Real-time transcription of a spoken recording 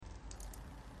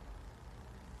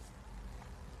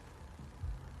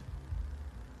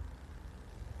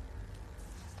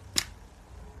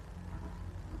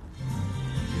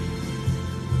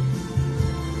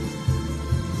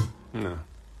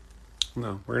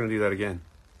No, we're going to do that again.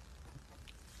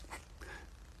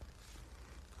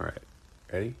 All right.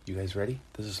 Ready? You guys ready?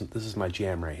 This is my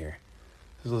jam right here.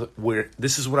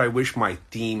 This is what I wish my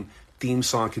theme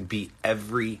song could be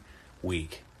every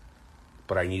week.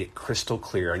 But I need it crystal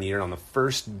clear. I need it on the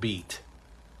first beat.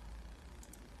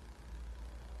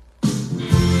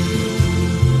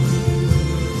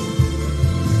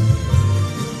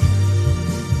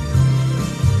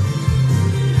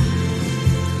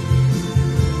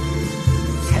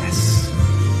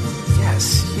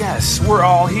 Yes, we're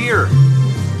all here.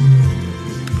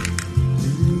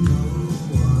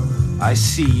 I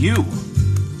see you.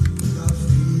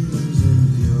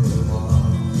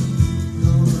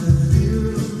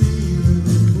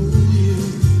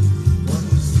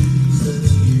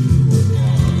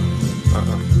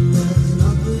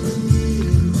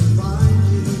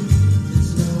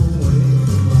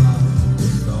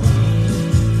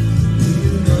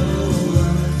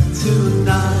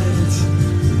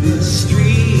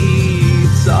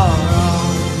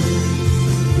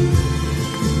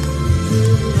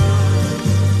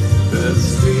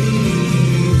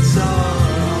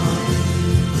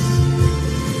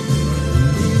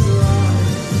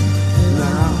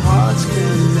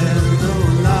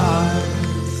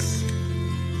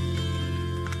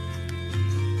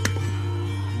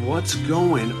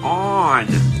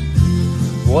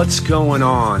 What's going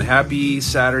on? Happy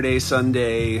Saturday,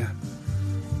 Sunday,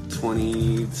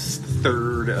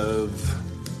 23rd of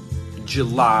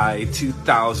July,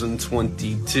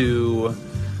 2022.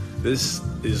 This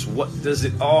is What Does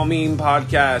It All Mean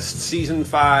podcast, season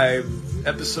 5,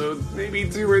 episode maybe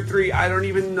 2 or 3. I don't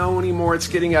even know anymore. It's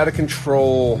getting out of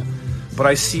control. But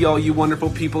I see all you wonderful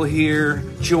people here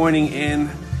joining in,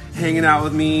 hanging out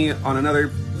with me on another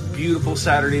beautiful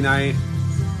Saturday night.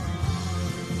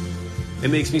 It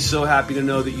makes me so happy to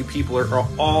know that you people are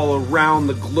all around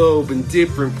the globe in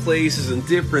different places and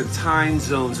different time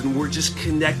zones, and we're just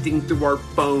connecting through our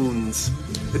phones.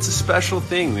 It's a special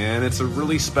thing, man. It's a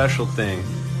really special thing.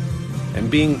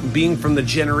 And being from the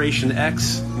Generation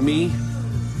X, me,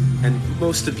 and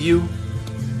most of you,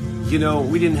 you know,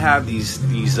 we didn't have these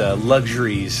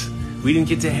luxuries. We didn't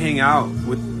get to hang out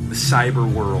with the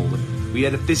cyber world. We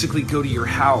had to physically go to your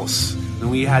house,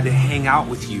 and we had to hang out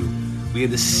with you. We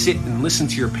had to sit and listen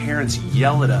to your parents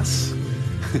yell at us.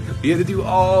 We had to do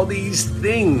all these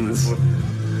things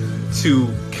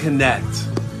to connect.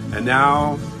 And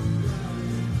now,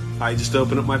 I just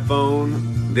open up my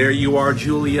phone. There you are,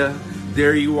 Julia.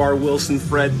 There you are, Wilson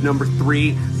Fred, number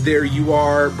 3. There you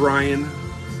are, Brian.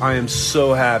 I am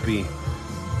so happy.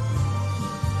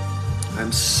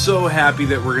 I'm so happy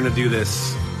that we're going to do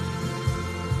this.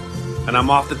 And I'm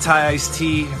off the Thai iced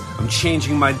tea. I'm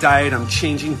changing my diet. I'm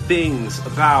changing things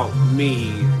about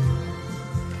me.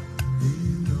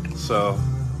 So,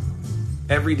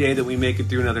 every day that we make it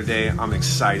through another day, I'm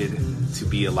excited to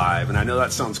be alive. And I know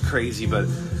that sounds crazy, but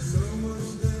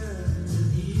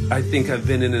I think I've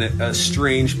been in a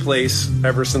strange place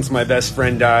ever since my best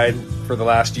friend died for the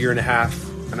last year and a half.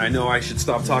 And I know I should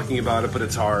stop talking about it, but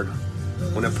it's hard.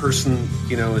 When a person,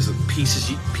 you know, is a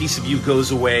piece of you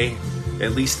goes away,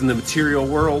 at least in the material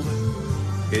world,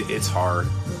 it's hard,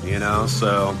 you know.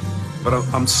 So, but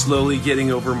I'm slowly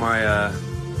getting over my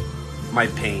my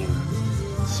pain.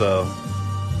 So,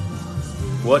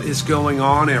 what is going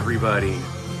on, everybody?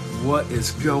 What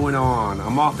is going on?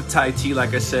 I'm off the Thai tea,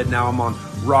 like I said. Now I'm on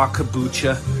raw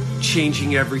kombucha,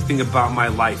 changing everything about my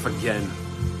life again.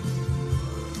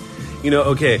 You know,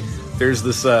 okay. There's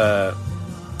this.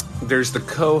 There's the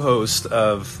co-host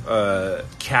of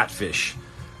Catfish.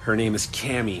 Her name is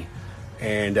Cami,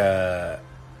 and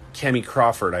Cami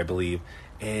Crawford, I believe.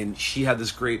 And she had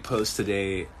this great post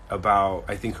today about,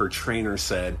 I think her trainer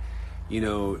said, you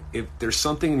know, if there's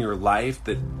something in your life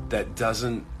that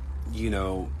doesn't, you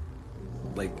know,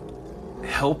 like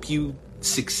help you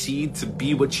succeed to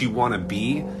be what you want to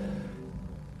be,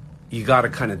 you got to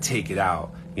kind of take it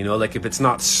out. You know, like if it's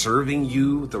not serving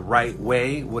you the right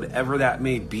way, whatever that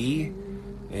may be,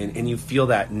 and you feel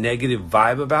that negative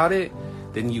vibe about it,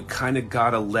 then you kind of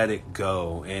gotta let it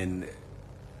go and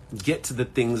get to the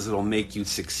things that'll make you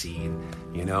succeed,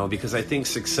 you know, because I think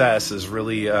success is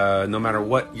really, no matter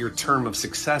what your term of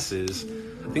success is,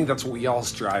 I think that's what we all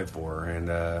strive for.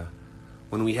 And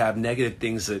when we have negative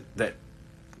things that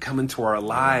come into our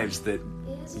lives that,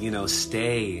 you know,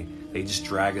 stay, they just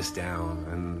drag us down.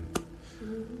 And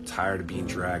I'm tired of being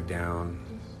dragged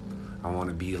down. I want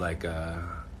to be like a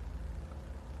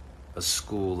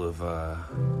school of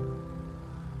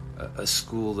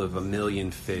a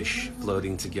million fish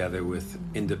floating together with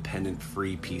independent,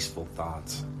 free, peaceful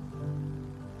thoughts.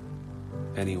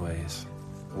 Anyways,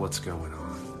 what's going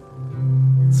on?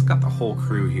 Got the whole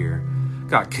crew here.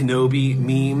 Got Kenobi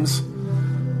memes,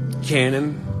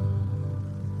 Cannon,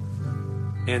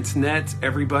 Antoinette,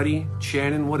 everybody.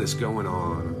 Shannon, what is going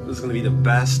on? This is going to be the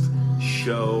best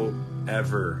show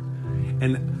ever.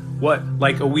 And what,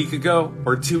 like a week ago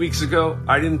or 2 weeks ago,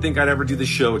 I didn't think I'd ever do the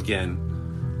show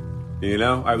again. You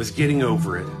know, I was getting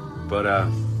over it. But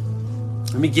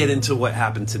let me get into what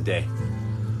happened today.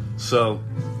 So,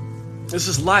 this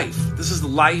is life. This is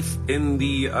life in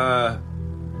the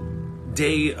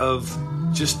day of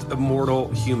just a mortal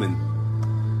human.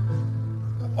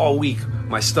 All week,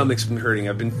 my stomach's been hurting.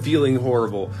 I've been feeling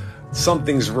horrible.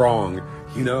 Something's wrong.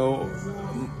 You know,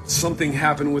 something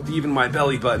happened with even my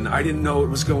belly button. I didn't know it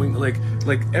was going like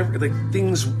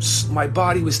things. My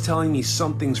body was telling me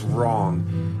something's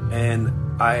wrong, and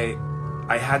I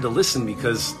had to listen,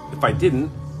 because if I didn't,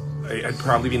 I'd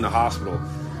probably be in the hospital.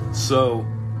 So,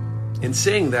 in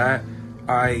saying that,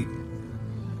 I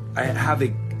have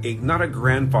a not a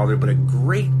grandfather, but a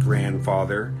great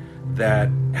grandfather that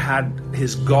had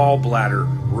his gallbladder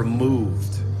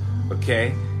removed.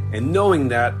 Okay, and knowing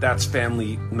that, that's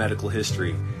family medical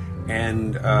history.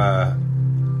 And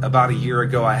about a year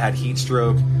ago, I had heat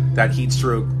stroke. That heat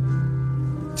stroke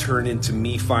turned into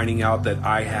me finding out that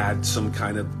I had some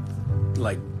kind of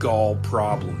like gall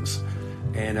problems.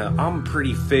 And I'm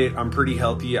pretty fit, I'm pretty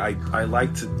healthy. I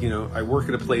like to, you know, I work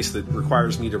at a place that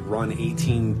requires me to run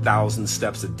 18,000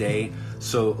 steps a day.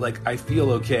 So like, I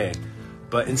feel okay.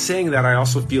 But in saying that, I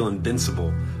also feel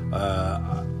invincible.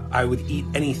 I would eat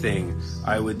anything.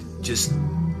 I would just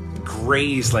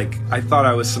graze, like I thought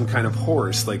I was some kind of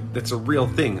horse. Like, that's a real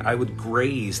thing. I would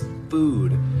graze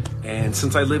food. And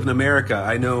since I live in America,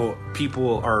 I know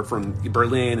people are from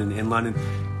Berlin and London.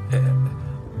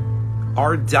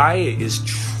 Our diet is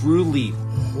truly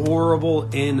horrible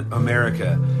in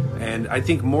America. And I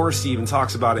think Morrissey even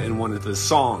talks about it in one of his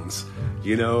songs.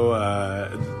 You know,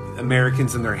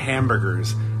 Americans and their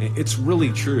hamburgers. It's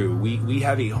really true. We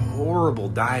have a horrible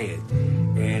diet.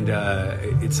 And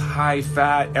it's high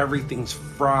fat, everything's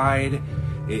fried.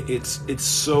 It's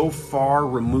so far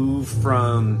removed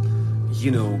from,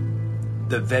 you know,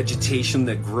 the vegetation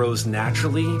that grows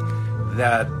naturally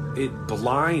that it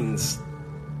blinds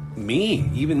me,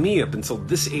 even me, up until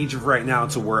this age of right now,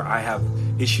 to where I have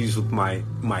issues with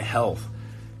my health,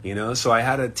 you know. So I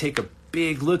had to take a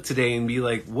big look today and be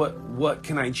like, what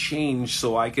can I change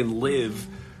so I can live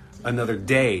another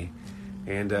day?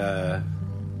 And I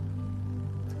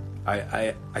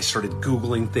started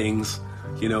Googling things,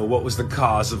 you know, what was the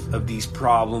cause of these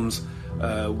problems,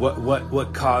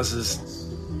 what causes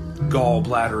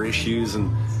gallbladder issues,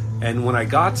 and when I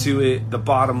got to it, the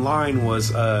bottom line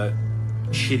was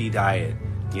shitty diet,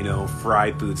 you know,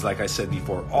 fried foods, like I said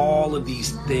before. All of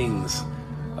these things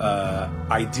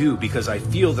I do because I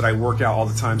feel that I work out all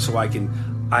the time, so I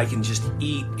can just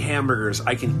eat hamburgers,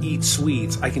 I can eat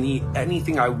sweets, I can eat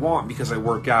anything I want because I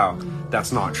work out.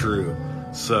 That's not true.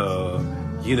 So,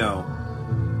 you know,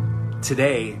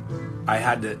 today I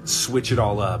had to switch it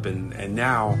all up, and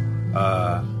now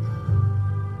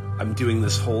I'm doing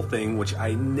this whole thing, which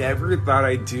I never thought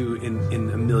I'd do in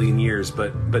a million years,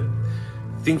 but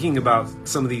thinking about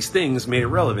some of these things made it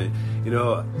relevant. You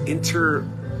know, inter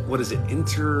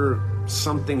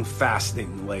something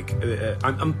fasting. Like,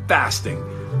 I'm fasting.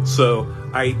 So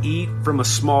I eat from a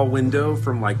small window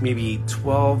from like maybe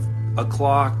 12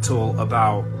 o'clock till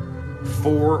about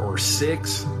 4 or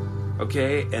 6.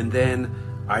 Okay. And then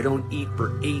I don't eat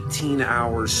for 18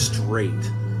 hours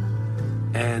straight.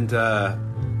 And,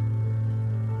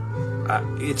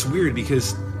 it's weird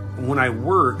because when I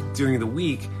work during the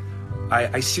week,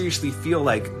 I seriously feel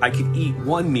like I could eat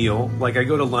one meal. Like, I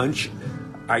go to lunch,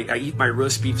 I eat my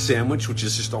roast beef sandwich, which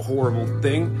is just a horrible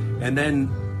thing. And then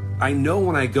I know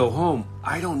when I go home,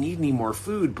 I don't need any more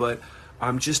food, but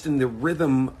I'm just in the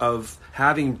rhythm of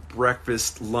having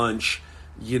breakfast, lunch,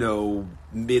 you know,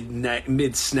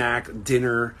 mid snack,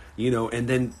 dinner, you know, and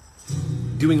then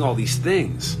doing all these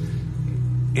things.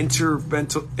 Interval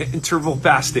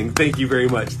fasting. Thank you very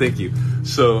much. Thank you.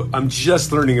 So I'm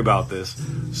just learning about this.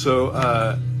 So,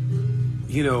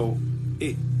 you know,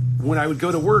 when I would go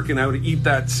to work and I would eat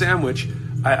that sandwich,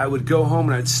 I would go home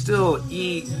and I'd still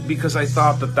eat because I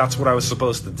thought that that's what I was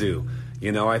supposed to do.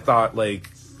 You know, I thought like,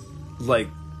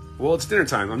 well, it's dinner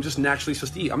time. I'm just naturally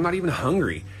supposed to eat. I'm not even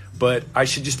hungry, but I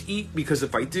should just eat because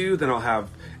if I do, then I'll have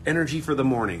energy for the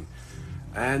morning.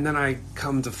 And then I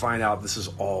come to find out this is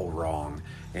all wrong.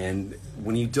 And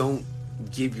when you don't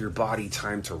give your body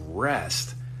time to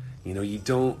rest, you know, you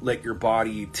don't let your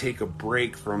body take a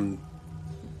break from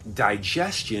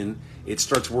digestion, it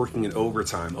starts working in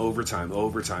overtime. And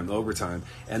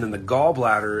then the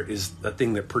gallbladder is the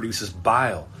thing that produces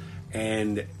bile.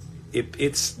 and if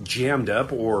it's jammed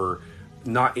up or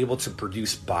not able to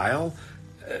produce bile,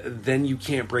 then you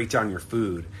can't break down your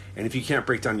food. And if you can't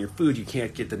break down your food, you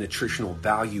can't get the nutritional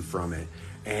value from it.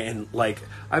 And like,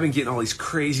 I've been getting all these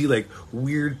crazy, like,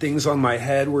 weird things on my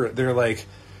head where they're like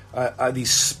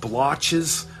these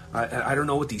splotches. I don't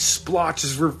know what these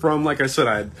splotches were from. Like I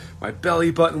said, my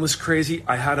belly button was crazy.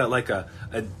 I had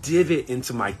a divot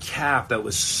into my calf that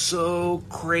was so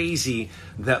crazy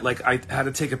that like I had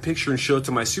to take a picture and show it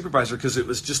to my supervisor, because it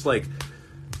was just like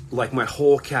my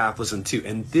whole calf was in two.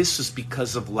 And this is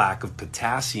because of lack of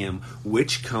potassium,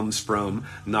 which comes from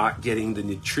not getting the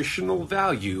nutritional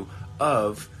value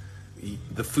of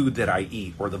the food that I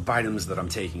eat or the vitamins that I'm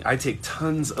taking. I take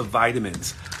tons of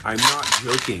vitamins. I'm not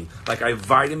joking. Like, I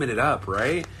vitamin it up,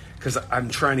 right? Because I'm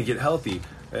trying to get healthy.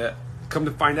 Come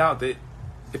to find out that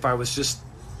if I was just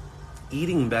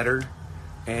eating better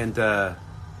and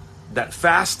that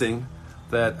fasting,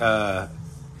 that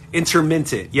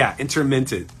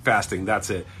intermittent fasting, that's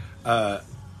it.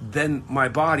 Then my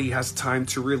body has time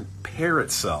to repair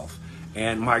itself,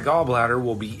 and my gallbladder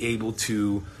will be able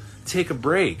to take a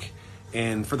break.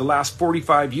 And for the last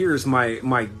 45 years, my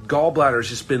gallbladder has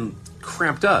just been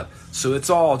cramped up. So it's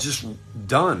all just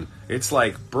done. It's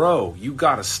like, bro, you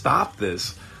got to stop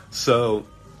this. So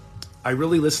I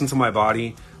really listen to my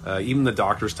body. Even the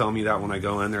doctors tell me that when I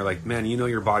go in. They're like, man, you know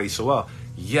your body so well.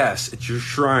 Yes, it's your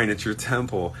shrine. It's your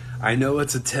temple. I know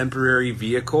it's a temporary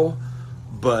vehicle,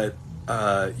 but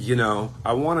I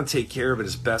want to take care of it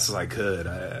as best as I could.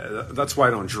 That's why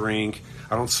I don't drink.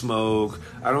 I don't smoke.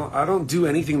 I don't do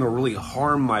anything to really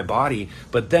harm my body.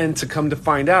 But then to come to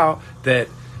find out that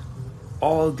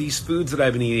all of these foods that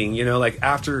I've been eating, like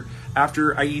after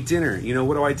I eat dinner,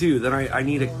 what do? Then I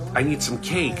need some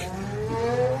cake.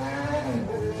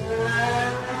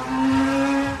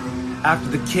 After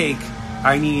the cake,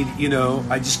 I need,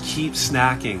 I just keep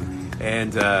snacking.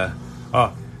 And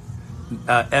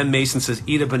M. Mason says,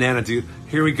 eat a banana, dude.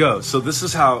 Here we go. So this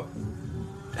is how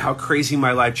crazy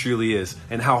my life truly is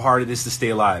and how hard it is to stay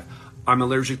alive. I'm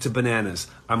allergic to bananas.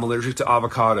 I'm allergic to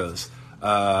avocados.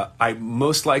 I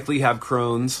most likely have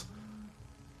Crohn's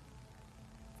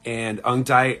and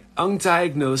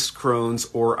undiagnosed Crohn's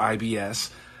or IBS.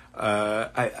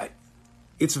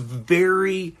 It's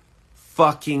very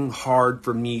fucking hard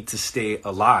for me to stay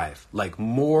alive. Like,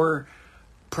 more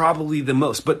probably the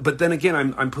most, but then again,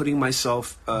 I'm putting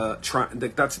myself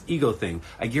that's an ego thing.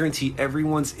 I guarantee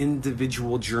everyone's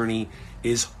individual journey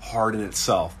is hard in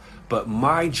itself, but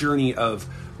my journey of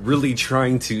really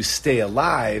trying to stay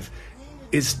alive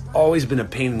is always been a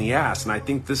pain in the ass. And I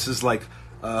think this is like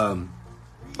the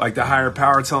higher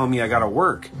power telling me I gotta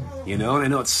work, and I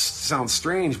know it sounds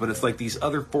strange, but it's like these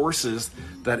other forces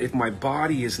that if my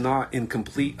body is not in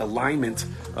complete alignment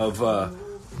of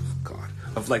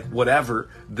like whatever,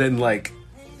 then like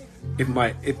if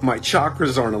my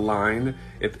chakras aren't aligned,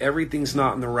 if everything's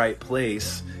not in the right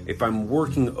place, if I'm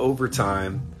working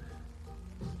overtime,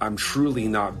 I'm truly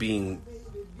not being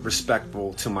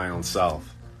respectful to my own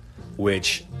self,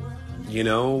 which,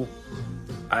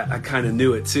 I kind of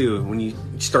knew it too. When you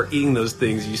start eating those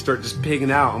things, you start just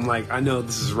pigging out. I'm like, I know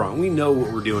this is wrong. We know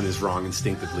what we're doing is wrong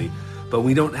instinctively, but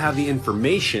we don't have the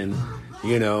information,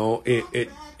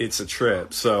 it's a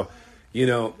trip. So,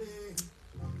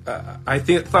 I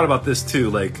thought about this too,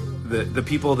 like the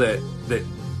people that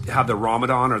have the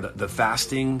Ramadan or the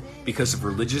fasting because of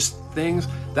religious things,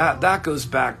 that goes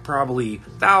back probably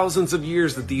thousands of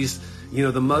years that these,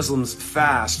 the Muslims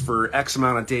fast for X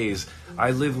amount of days.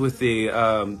 I live with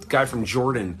a guy from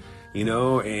Jordan,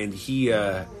 and he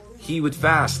would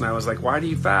fast, and I was like, why do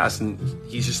you fast? And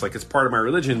he's just like, it's part of my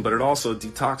religion, but it also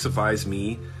detoxifies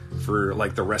me for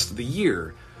like the rest of the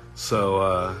year.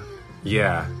 So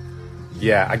yeah,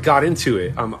 I got into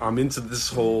it. I'm into this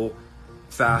whole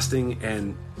fasting.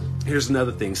 And here's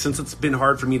another thing. Since it's been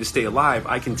hard for me to stay alive,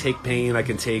 I can take pain. I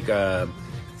can take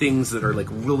things that are like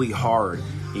really hard,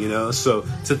 So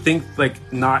to think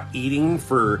like not eating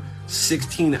for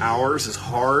 16 hours is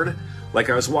hard. Like,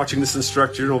 I was watching this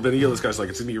instructional video. This guy's like,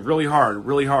 it's gonna be really hard,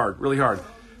 really hard, really hard.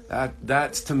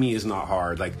 That to me is not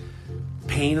hard. Like,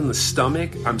 pain in the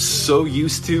stomach, I'm so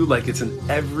used to, like, it's an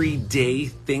everyday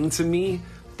thing to me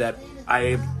that I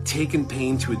have taken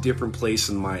pain to a different place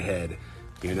in my head,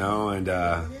 and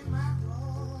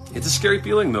it's a scary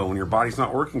feeling though when your body's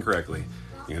not working correctly,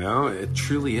 it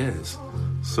truly is.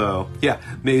 So yeah,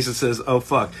 Mason says, oh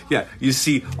fuck, yeah, you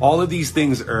see, all of these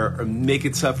things make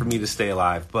it tough for me to stay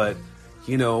alive, but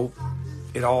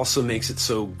it also makes it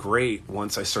so great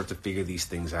once I start to figure these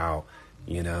things out,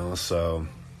 so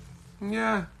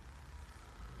yeah,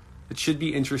 It should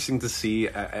be interesting to see.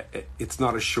 It's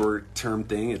not a short-term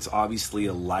thing. It's obviously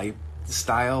a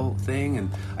lifestyle thing.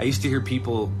 And I used to hear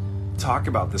people talk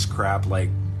about this crap like,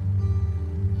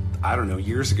 I don't know,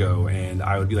 years ago, and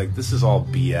I would be like, this is all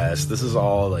BS. This is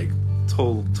all like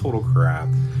total crap.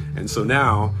 And so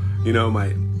now, you know, my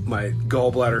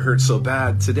gallbladder hurts so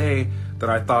bad today that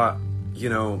I thought, you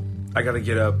know, I got to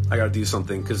get up. I got to do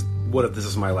something, because what if this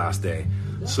is my last day?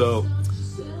 So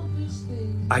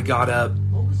I got up.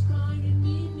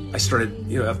 I started,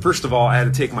 you know, first of all, I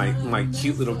had to take my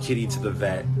cute little kitty to the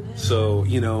vet. So,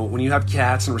 you know, when you have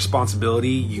cats and responsibility,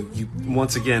 you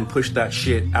once again push that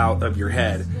shit out of your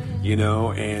head, you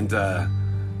know, and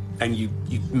you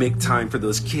make time for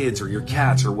those kids or your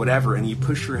cats or whatever, and you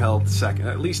push your health second.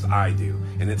 At least I do,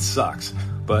 and it sucks.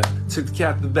 But took the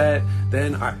cat to the vet.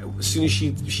 Then as soon as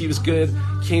she was good,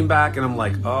 came back, and I'm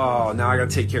like, oh, now I got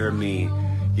to take care of me,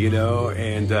 you know,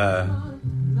 and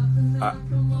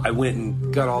I went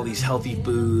and got all these healthy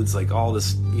foods, like all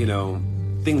this, you know,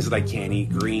 things that I can't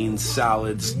eat, greens,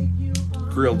 salads,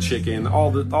 grilled chicken, all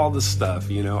the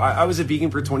stuff, you know. I was a vegan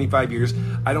for 25 years.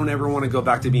 I don't ever want to go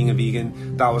back to being a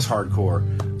vegan. That was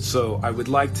hardcore. So I would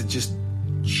like to just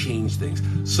change things.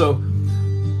 So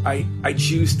I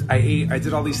juiced, I ate, I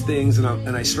did all these things,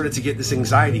 and I started to get this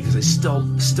anxiety because I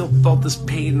still felt this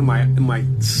pain in my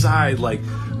side. Like,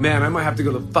 man, I might have to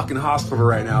go to the fucking hospital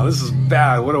right now. This is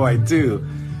bad. What do I do?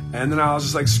 And then I was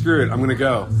just like, screw it, I'm gonna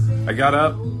go. I got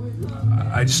up,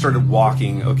 I just started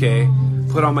walking, okay?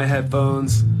 Put on my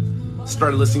headphones,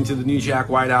 started listening to the new Jack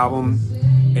White album,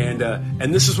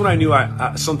 and this is when I knew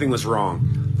something was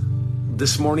wrong.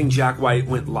 This morning, Jack White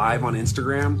went live on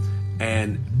Instagram,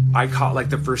 and I caught like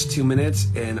the first 2 minutes,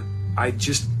 and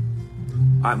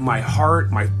my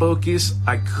heart, my focus,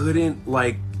 I couldn't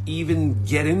like even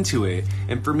get into it.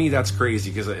 And for me, that's crazy,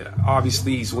 because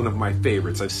obviously he's one of my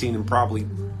favorites. I've seen him probably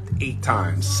 8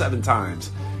 times, 7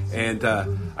 times. And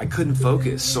I couldn't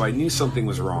focus, so I knew something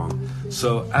was wrong.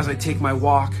 So as I take my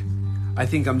walk, I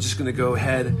think I'm just gonna go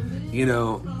ahead, you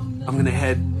know, I'm gonna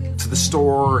head to the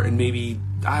store and maybe,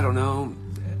 I don't know,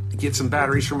 get some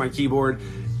batteries for my keyboard.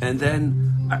 And then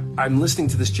I'm listening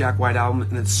to this Jack White album,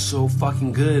 and it's so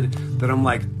fucking good that I'm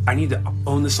like, I need to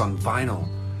own this on vinyl.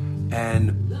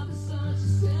 And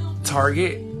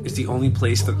Target is the only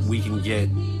place that we can get,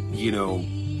 you know,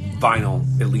 vinyl,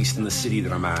 at least in the city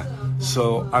that I'm at.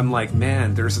 So I'm like,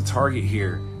 man, there's a Target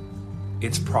here.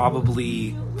 It's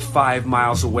probably 5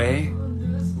 miles away,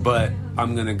 but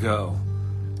I'm gonna go.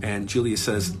 And Julia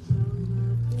says,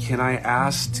 can I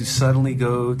ask, to suddenly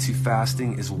go to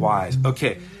fasting is wise?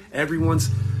 Okay, everyone's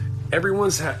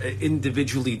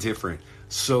individually different.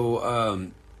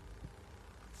 So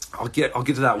I'll get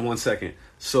to that in 1 second.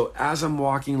 So as I'm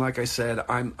walking, like I said,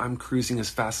 I'm cruising as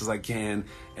fast as I can,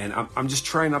 and I'm just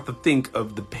trying not to think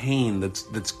of the pain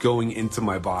that's going into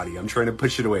my body. I'm trying to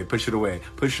push it away.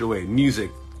 Music,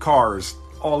 cars,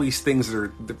 all these things they're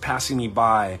passing me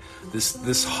by.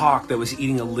 This hawk that was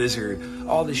eating a lizard,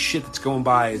 all this shit that's going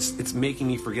by. It's making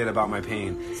me forget about my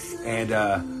pain. And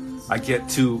I get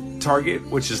to Target,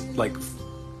 which is like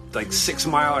 6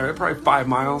 miles, or probably 5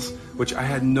 miles, which I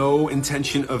had no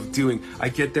intention of doing. I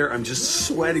get there, I'm just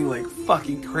sweating like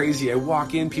fucking crazy. I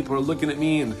walk in, people are looking at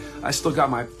me, and I still got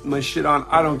my shit on.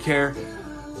 I don't care.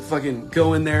 Fucking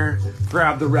go in there,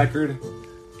 grab the record.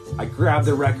 I grab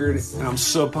the record, and I'm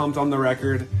so pumped on the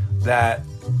record that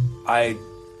I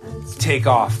take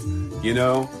off, you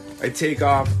know? I take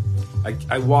off.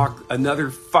 I walk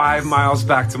another 5 miles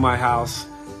back to my house.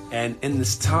 And in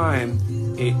this time,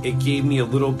 it gave me a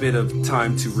little bit of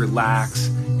time to relax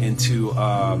and to,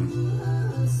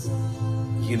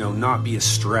 you know, not be as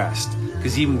stressed.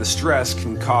 Because even the stress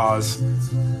can cause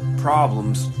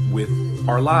problems with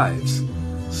our lives.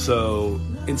 So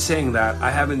in saying that,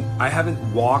 I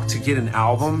haven't walked to get an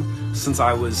album since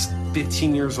I was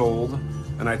 15 years old.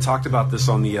 And I talked about this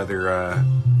on the other,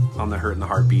 on the Hurt and the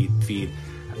Heartbeat feed.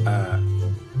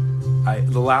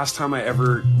 The last time I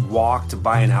ever walked to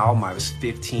buy an album, I was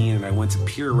 15, and I went to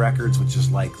Pure Records, which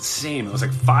is like the same. It was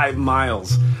like 5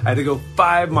 miles. I had to go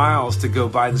 5 miles to go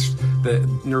buy the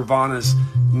Nirvana's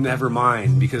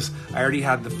Nevermind, because I already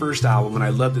had the first album and I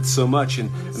loved it so much,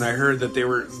 and I heard that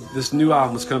this new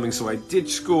album was coming, so I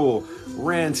ditched school,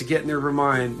 ran to get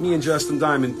Nevermind, me and Justin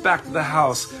Diamond, back to the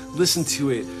house, listened to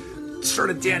it,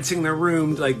 started dancing in the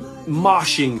room, like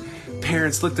moshing.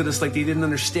 Parents looked at us like they didn't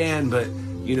understand, but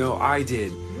you know, I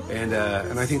did. And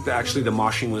I think that actually the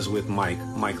moshing was with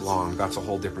Mike Long. That's a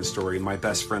whole different story. My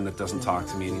best friend that doesn't talk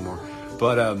to me anymore.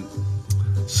 But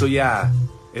so yeah,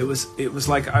 it was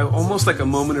like almost like a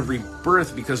moment of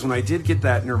rebirth, because when I did get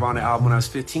that Nirvana album when I was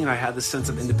 15, I had this sense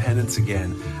of independence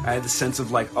again. I had the sense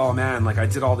of like, oh man, like I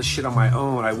did all this shit on my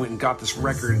own. I went and got this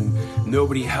record and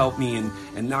nobody helped me,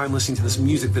 and now I'm listening to this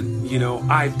music that, you know,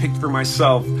 I picked for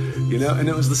myself, you know. And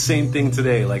it was the same thing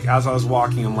today. Like as I was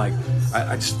walking, I'm like,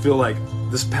 I just feel like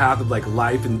this path of like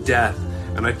life and death,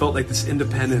 and I felt like this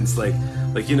independence, like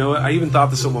you know what, I even thought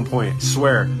this at one point, I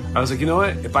swear, I was like, you know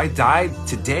what, if I died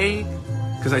today,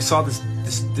 because I saw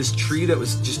this tree that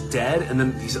was just dead, and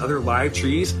then these other live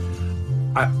trees,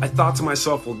 I thought to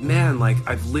myself, well man, like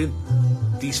I've lived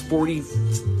these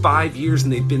 45 years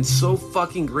and they've been so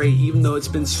fucking great, even though it's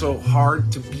been so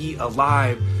hard to be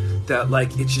alive, that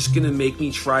like it's just gonna make me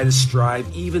try to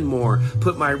strive even more,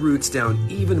 put my roots down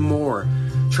even more,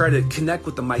 try to connect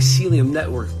with the mycelium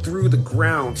network, through the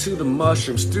ground, to the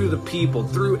mushrooms, through the people,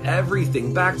 through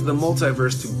everything, back to the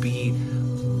multiverse, to be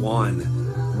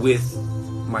one with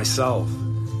myself.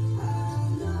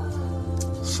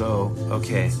 So,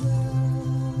 okay.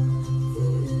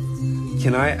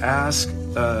 Can I ask,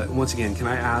 once again,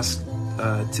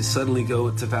 to suddenly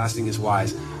go to fasting is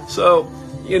wise? So,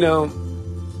 you know,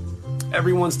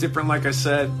 everyone's different. Like I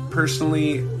said,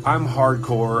 personally, I'm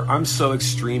hardcore. I'm so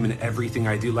extreme in everything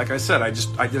I do. Like I said, I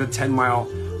did a 10-mile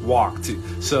walk too.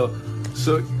 So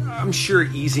I'm sure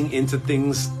easing into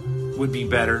things would be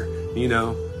better, you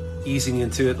know, easing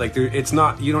into it. Like it's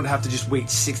not, you don't have to just wait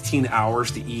 16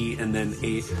 hours to eat and then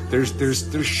 8.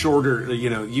 There's shorter, you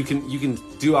know, you can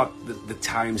do out the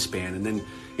time span. And then,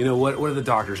 you know, what did the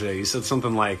doctor say? He said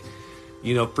something like,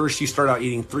 you know, first you start out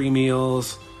eating 3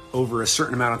 meals over a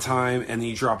certain amount of time, and then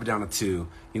you drop it down to 2.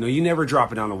 You know, you never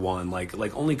drop it down to 1.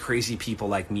 Like only crazy people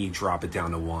like me drop it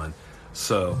down to 1.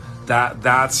 So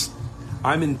that's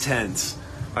I'm intense.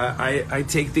 I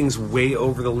take things way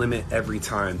over the limit every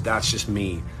time. That's just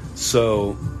me.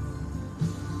 So,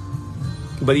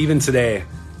 but even today,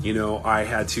 you know, I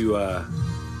had to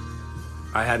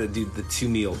do the 2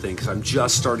 meal thing because I'm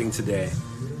just starting today.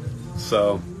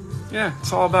 So yeah,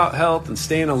 it's all about health and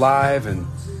staying alive. And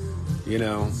you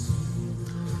know,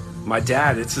 my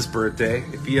dad, it's his birthday.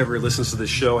 If he ever listens to the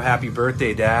show, happy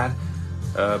birthday, Dad.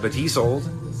 But he's old.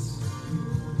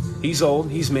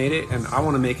 He's made it, and I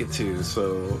want to make it too.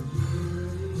 So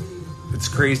it's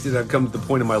crazy that I've come to the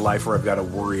point in my life where I've got to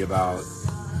worry about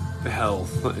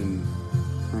health. And,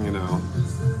 you know,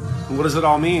 what does it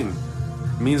all mean?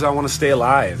 It means I want to stay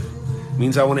alive. It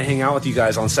means I want to hang out with you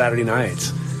guys on Saturday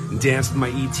nights and dance with my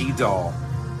ET doll.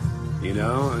 You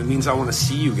know, it means I want to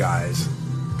see you guys,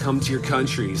 come to your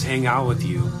countries, hang out with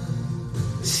you,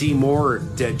 see more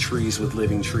dead trees with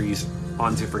living trees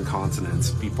on different continents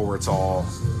before it's all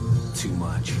too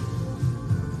much.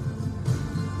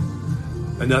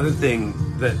 Another thing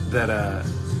that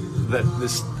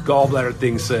this gallbladder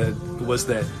thing said was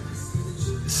that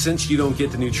since you don't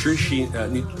get the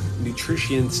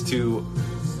nutrients to,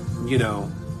 you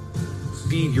know,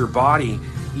 feed your body,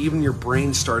 even your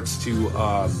brain starts to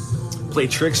play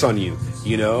tricks on you,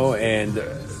 you know, and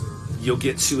you'll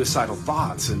get suicidal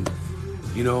thoughts, and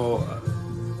you know,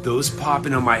 those pop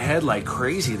into my head like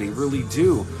crazy. They really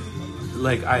do.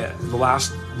 Like the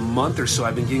last month or so,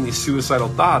 I've been getting these suicidal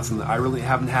thoughts, and I really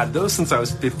haven't had those since I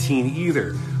was 15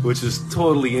 either, which is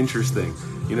totally interesting,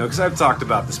 you know, because I've talked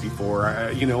about this before.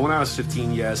 You know, when I was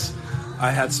 15, yes,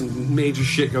 I had some major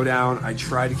shit go down. I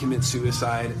tried to commit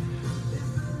suicide.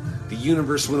 The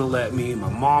universe wouldn't let me. My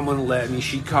mom wouldn't let me.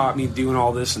 She caught me doing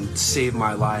all this and saved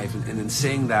my life. And in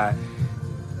saying that,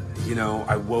 you know,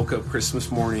 I woke up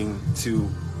Christmas morning to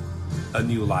a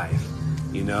new life,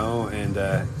 you know, and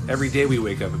every day we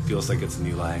wake up, it feels like it's a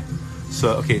new life.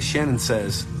 So, okay, Shannon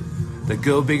says, the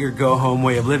go big or go home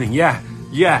way of living. Yeah,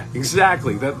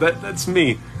 exactly. That's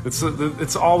me.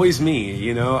 It's always me,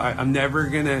 you know. I'm never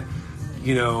gonna,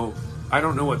 you know, I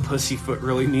don't know what pussyfoot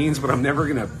really means, but I'm never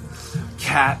gonna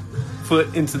cat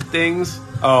foot into things.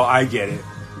 Oh, I get it.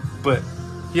 But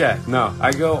yeah, no,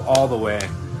 I go all the way.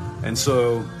 And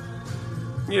so,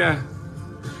 yeah,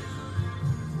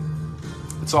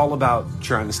 it's all about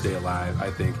trying to stay alive, I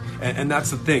think. And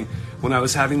that's the thing. When I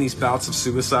was having these bouts of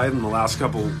suicide in the last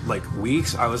couple like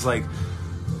weeks, I was like,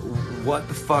 what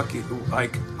the fuck?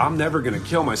 Like, I'm never gonna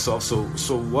kill myself. So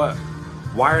what?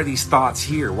 Why are these thoughts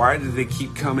here? Why do they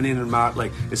keep coming in and out?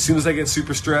 Like, as soon as I get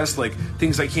super stressed, like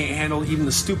things I can't handle, even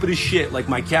the stupidest shit, like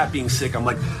my cat being sick, I'm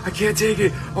like, I can't take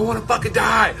it. I want to fucking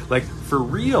die. Like, for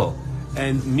real.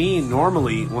 And me,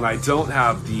 normally, when I don't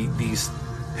have these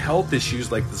health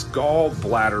issues, like this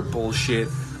gallbladder bullshit,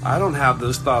 I don't have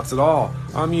those thoughts at all.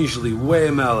 I'm usually way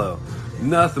mellow.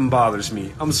 Nothing bothers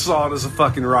me. I'm solid as a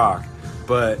fucking rock.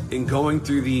 But in going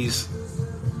through these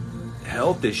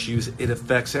health issues, it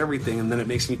affects everything. And then it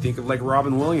makes me think of like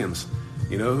Robin Williams.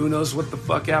 You know, who knows what the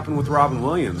fuck happened with Robin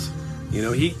Williams? You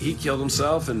know, he killed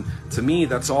himself, and to me,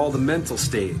 that's all the mental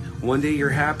state. One day you're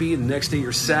happy, and the next day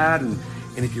you're sad, and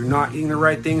if you're not eating the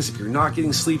right things, if you're not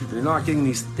getting sleep, if you're not getting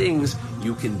these things,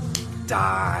 you can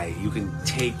die. You can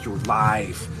take your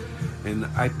life. And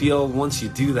I feel once you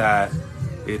do that,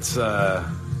 it's, I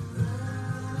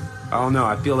don't know,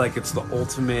 I feel like it's the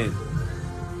ultimate,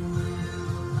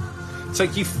 it's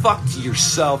like you fucked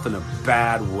yourself in a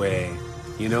bad way,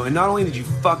 you know? And not only did you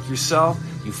fuck yourself,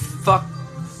 you fucked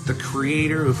the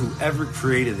creator of whoever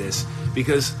created this.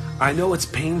 Because I know it's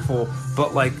painful,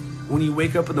 but like when you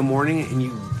wake up in the morning and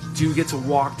you do get to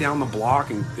walk down the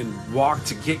block and walk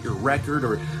to get your record,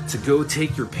 or to go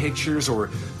take your pictures,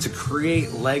 or to create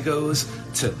Legos,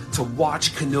 to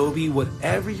watch Kenobi,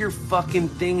 whatever your fucking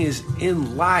thing is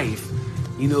in life,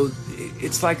 you know,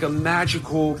 it's like a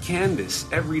magical canvas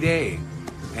every day.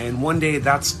 And one day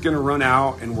that's gonna run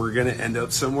out and we're gonna end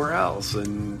up somewhere else,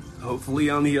 and hopefully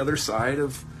on the other side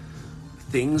of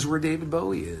things where David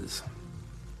Bowie is.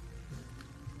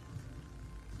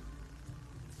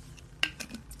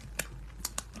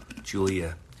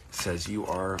 Julia says, you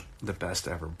are the best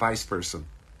ever. Vice versa.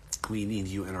 We need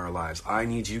you in our lives. I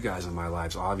need you guys in my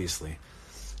lives, obviously.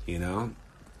 You know,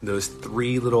 those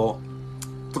three little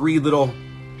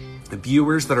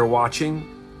viewers that are watching,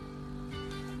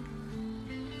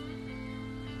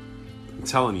 I'm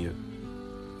telling you,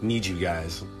 need you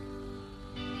guys.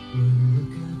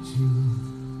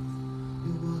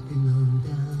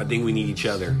 I think we need each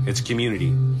other. It's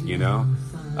community, you know?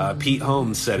 Pete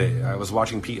Holmes said it. I was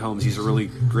watching Pete Holmes. He's a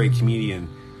really great comedian.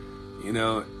 You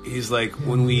know, he's like,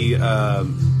 when we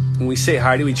say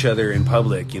hi to each other in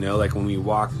public, you know, like when we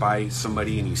walk by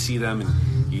somebody and you see them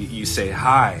and you say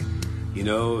hi, you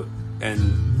know,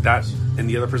 and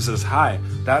the other person says hi,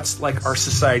 that's like our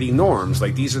society norms.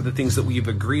 Like, these are the things that we've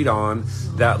agreed on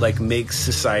that like make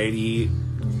society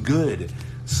good.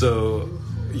 So,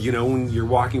 you know, when you're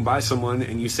walking by someone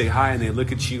and you say hi and they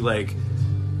look at you like,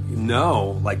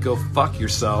 no, like, go fuck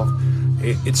yourself,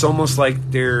 it's almost like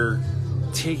they're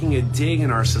taking a dig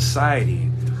in our society.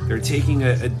 They're taking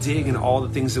a dig in all the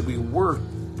things that we work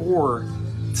for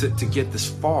to get this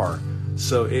far.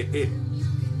 So it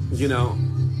you know,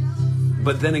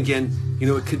 but then again, you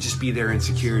know, it could just be their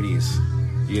insecurities,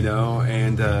 you know.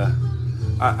 And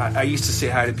I used to say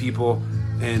hi to people,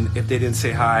 and if they didn't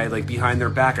say hi, like behind their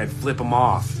back, I'd flip them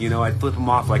off, you know. I'd flip them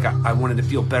off like I wanted to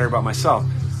feel better about myself.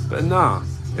 But nah,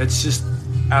 it's just,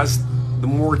 as the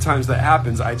more times that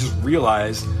happens, I just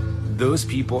realize those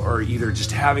people are either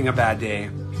just having a bad day,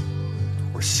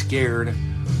 or scared,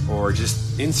 or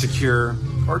just insecure,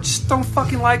 or just don't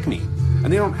fucking like me.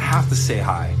 And they don't have to say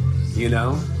hi, you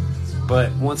know?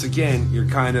 But once again, you're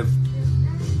kind of,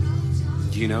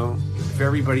 you know, if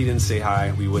everybody didn't say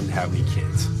hi, we wouldn't have any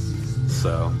kids.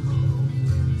 So,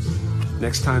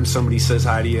 next time somebody says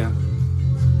hi to you,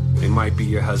 they might be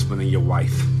your husband or your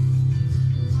wife.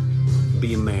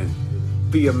 Be a man.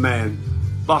 Be a man.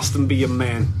 Boston, be a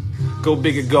man. Go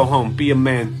big or go home. Be a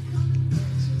man.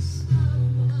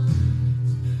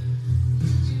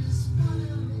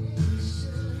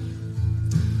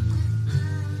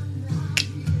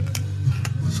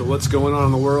 So what's going on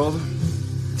in the world?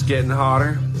 It's getting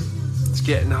hotter. It's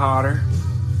getting hotter.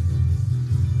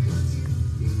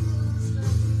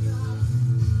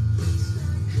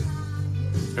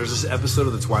 There's this episode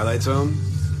of The Twilight Zone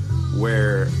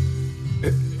where,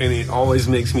 and it always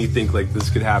makes me think like this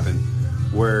could happen,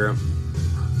 where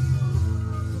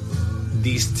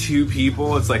these two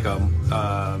people, it's like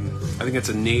I think it's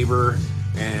a neighbor,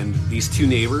 and these two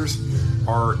neighbors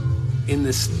are in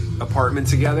this apartment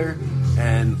together,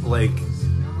 and like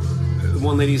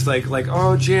one lady's like,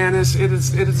 oh Janice, it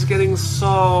is getting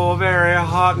so very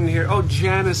hot in here. Oh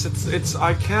Janice, it's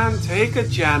I can't take it,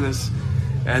 Janice.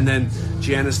 And then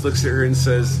Janice looks at her and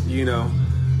says, you know,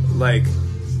 like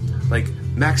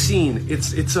Maxine,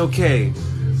 it's okay.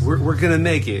 We're gonna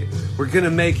make it. We're gonna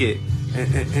make it.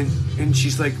 And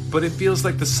she's like, but it feels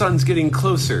like the sun's getting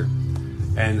closer.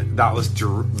 And that was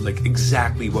like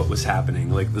exactly what was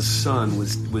happening. Like the sun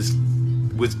was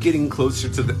getting closer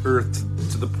to the earth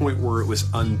to the point where it was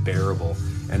unbearable,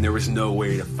 and there was no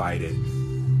way to fight it.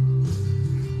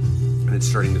 And it's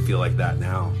starting to feel like that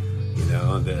now. You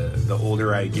know, the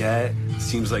older I get, it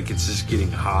seems like it's just getting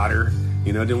hotter.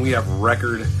 You know, didn't we have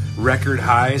record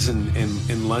highs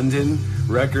in London,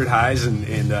 record highs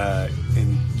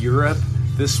in Europe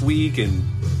this week, and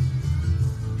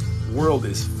the world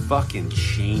is fucking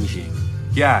changing.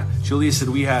 Yeah, Julia said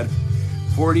we had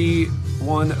 40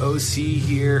 one OC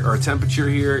here, or temperature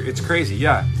here. It's crazy.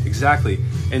 Yeah, exactly.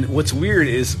 And what's weird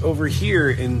is over here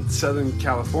in Southern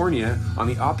California, on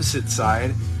the opposite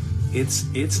side,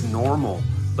 it's normal,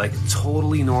 like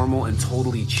totally normal and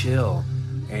totally chill.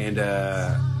 And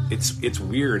it's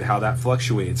weird how that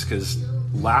fluctuates, because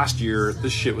last year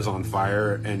this shit was on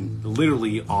fire, and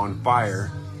literally on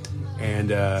fire, and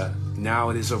now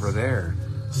it is over there.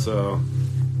 So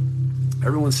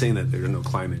everyone's saying that there's no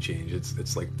climate change.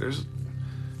 It's like there's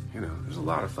a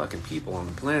lot of fucking people on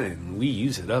the planet, and we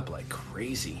use it up like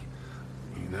crazy.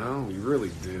 We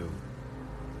really do.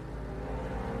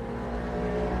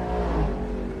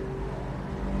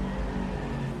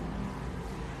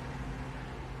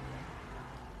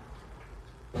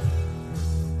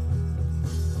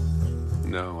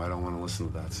 No, I don't want to listen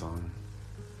to that song.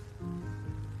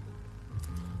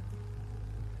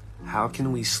 How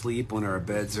can we sleep when our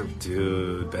beds are...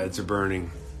 Dude, beds are burning.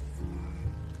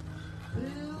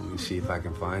 Let me see if I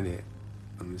can find it.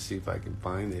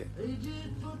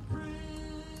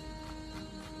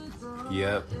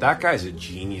 Yep, that guy's a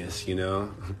genius,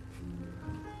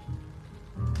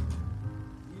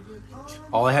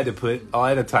 All I had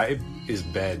to type is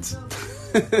beds.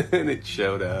 And it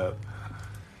showed up.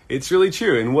 It's really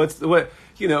true. And what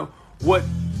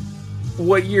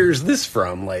year is this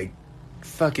from? Like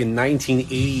fucking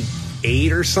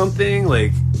 1988 or something?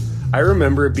 Like, I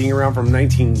remember it being around from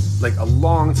a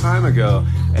long time ago.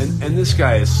 And this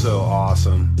guy is so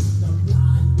awesome.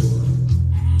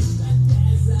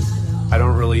 I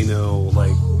don't really know,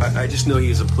 like, I just know he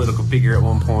was a political figure at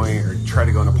one point, or tried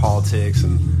to go into politics,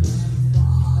 and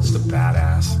just a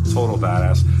badass, total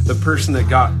badass. The person that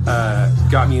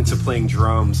got me into playing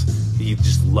drums, he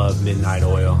just loved Midnight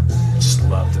Oil, just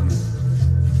loved him.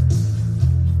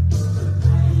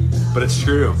 But it's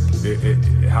true.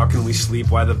 How can we sleep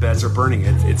while the beds are burning?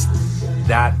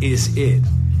 That is it.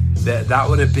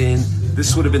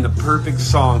 This would have been the perfect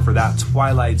song for that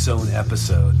Twilight Zone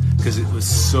episode, because it was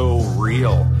so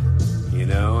real,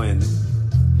 and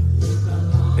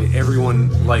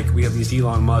everyone, like, we have these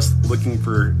Elon Musk looking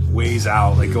for ways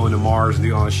out, like going to Mars and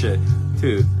doing all this shit.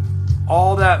 Dude,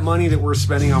 all that money that we're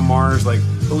spending on Mars, like,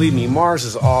 believe me, Mars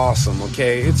is awesome,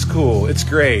 okay? It's cool, it's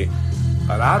great,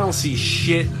 but I don't see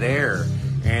shit there.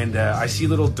 And I see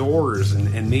little doors,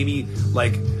 and maybe,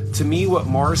 like, to me, what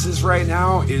Mars is right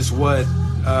now is what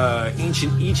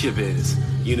ancient Egypt is,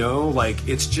 like,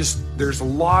 it's just, there's a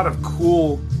lot of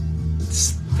cool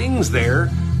things there,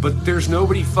 but there's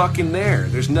nobody fucking there.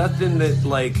 There's nothing that,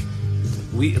 like,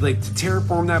 we, like, to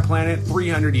terraform that planet,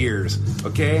 300 years,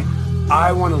 okay?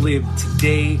 I want to live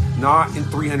today, not in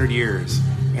 300 years.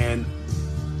 And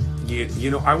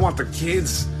I want the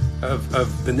kids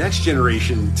of the next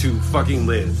generation to fucking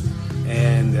live.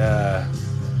 And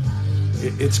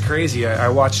it's crazy. I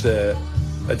watched a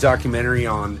documentary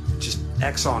on just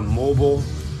Exxon Mobil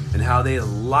and how they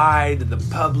lied to the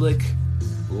public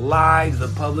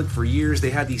for years. They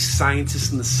had these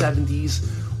scientists in the 70s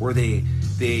where they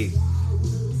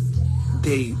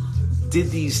did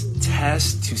these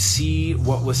tests to see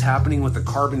what was happening with the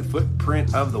carbon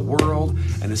footprint of the world,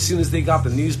 and as soon as they got the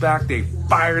news back, they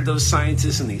fired those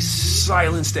scientists and they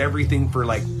silenced everything for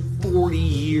like 40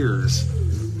 years.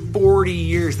 40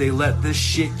 years they let this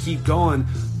shit keep going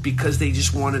because they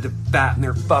just wanted to fatten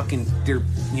their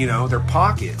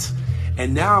pockets.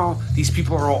 And now these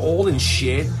people are all old and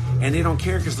shit, and they don't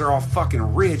care because they're all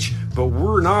fucking rich, but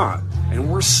we're not, and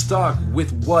we're stuck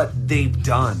with what they've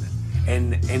done.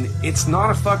 And it's not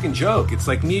a fucking joke. It's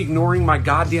like me ignoring my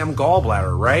goddamn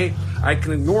gallbladder, right? I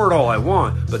can ignore it all I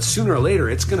want, but sooner or later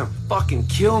it's gonna fucking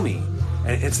kill me.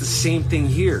 And it's the same thing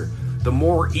here. The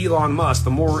more Elon Musk,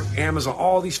 the more Amazon,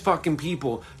 all these fucking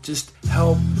people just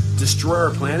help destroy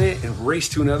our planet and race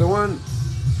to another one.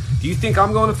 Do you think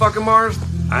I'm going to fucking Mars?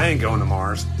 I ain't going to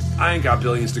Mars. I ain't got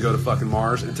billions to go to fucking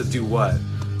Mars, and to do what?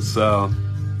 So,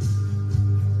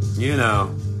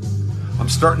 I'm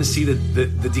starting to see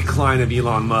the decline of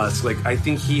Elon Musk. Like, I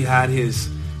think he had his,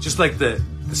 just like the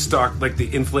stock, like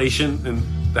the inflation and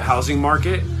the housing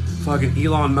market, fucking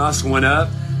Elon Musk went up,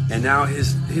 and now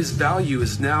his value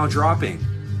is now dropping.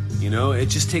 It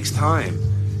just takes time.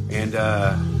 And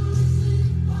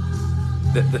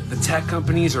the tech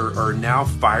companies are now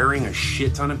firing a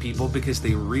shit ton of people because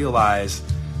they realize,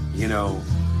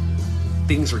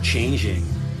 things are changing.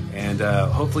 And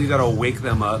hopefully that'll wake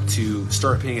them up to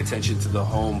start paying attention to the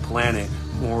home planet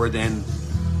more than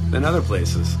other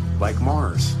places, like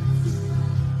Mars.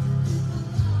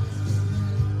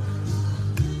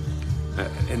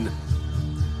 And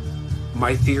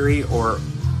my theory, or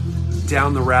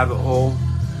down the rabbit hole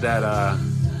that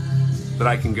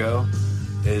I can go,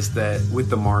 is that with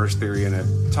the Mars theory, and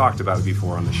I've talked about it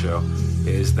before on the show,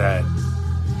 is that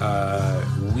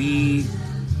we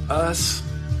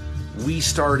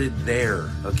started there,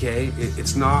 okay?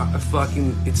 It's not a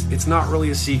fucking, it's not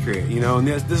really a secret, you know, and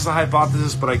this is a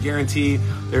hypothesis, but I guarantee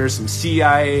there's some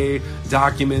CIA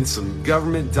documents, some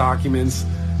government documents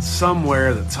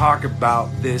somewhere that talk about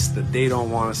this that they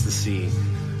don't want us to see.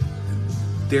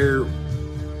 There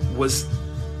was,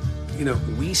 you know,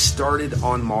 we started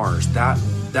on Mars. That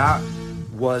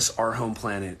was our home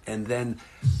planet. And then,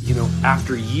 you know,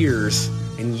 after years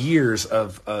and years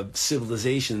of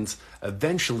civilizations,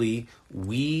 eventually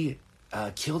we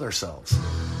killed ourselves.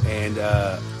 And,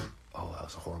 that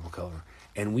was a horrible cover.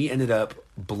 And we ended up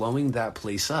blowing that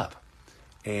place up.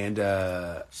 And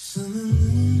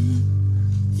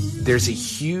there's a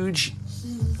huge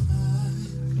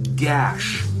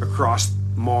gash across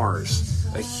Mars.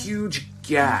 A huge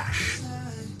gash.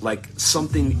 Like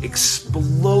something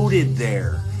exploded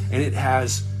there. And it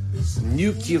has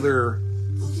nuclear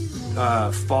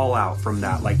fallout from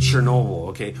that, like Chernobyl,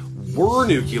 okay? We're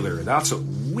nuclear. That's what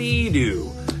we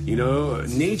do. You know,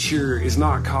 nature is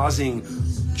not causing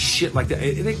shit like that.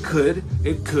 It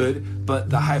could, but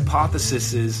the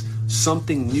hypothesis is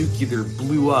something nuclear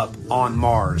blew up on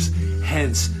Mars,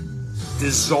 hence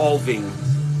dissolving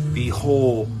the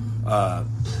whole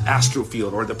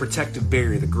astrofield, or the protective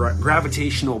barrier, the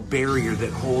gravitational barrier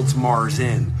that holds Mars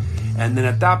in. And then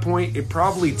at that point, it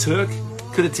probably could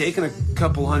have taken a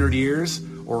couple hundred years,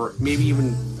 or maybe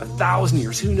even 1,000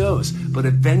 years, who knows? But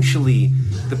eventually,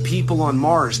 the people on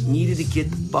Mars needed to get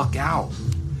the fuck out.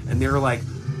 And they were like,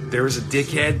 there was a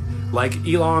dickhead like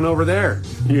Elon over there,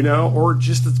 you know? Or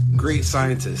just a great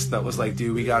scientist that was like,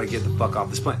 dude, we gotta get the fuck off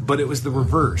this planet. But it was the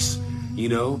reverse, you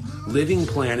know? Living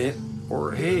planet,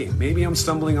 or hey, maybe I'm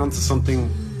stumbling onto something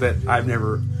that I've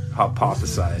never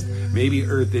hypothesized. Maybe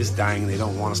Earth is dying, they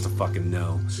don't want us to fucking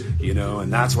know, you know?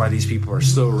 And that's why these people are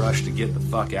so rushed to get the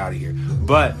fuck out of here.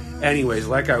 But anyways,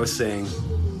 like I was saying,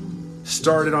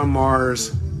 started on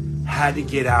Mars, had to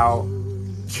get out,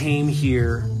 came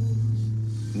here,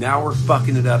 now we're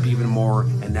fucking it up even more,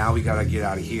 and now we gotta get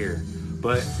out of here.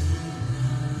 But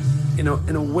you know,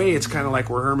 in a way, it's kind of like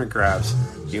we're hermit crabs,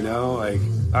 you know? Like,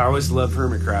 I always love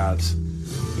hermit crabs,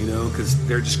 you know, because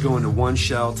they're just going to one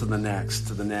shell to the next,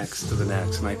 to the next, to the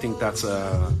next. And I think that's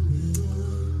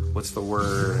what's the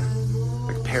word?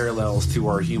 Like parallels to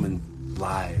our human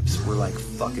lives. We're like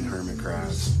fucking hermit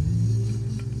crabs.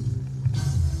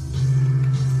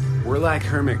 We're like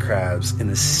hermit crabs in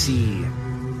a sea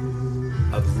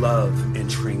of love and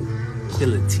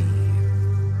tranquility.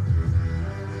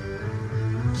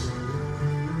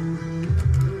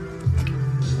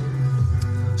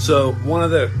 So one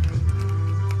of the,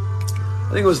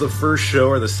 I think it was the first show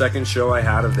or the second show I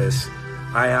had of this,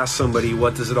 I asked somebody,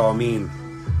 what does it all mean?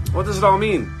 What does it all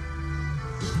mean?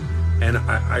 And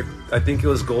I think it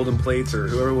was Golden Plates or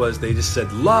whoever it was, they just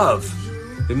said, love.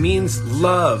 It means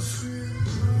love.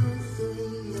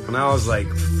 And I was like,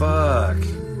 fuck.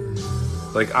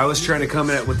 Like, I was trying to come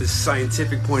at it with this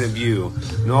scientific point of view,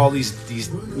 and all these,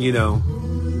 you know,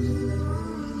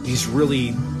 these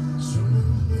really,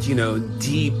 you know,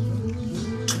 deep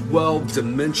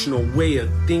 12-dimensional way of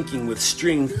thinking with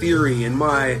string theory, and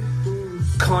my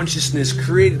consciousness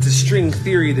created the string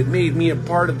theory that made me a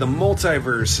part of the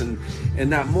multiverse, and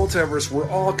that multiverse we're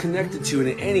all connected to, and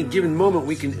at any given moment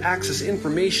we can access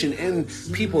information and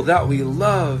people that we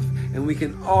love, and we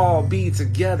can all be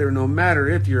together no matter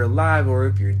if you're alive or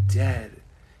if you're dead.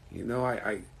 You know,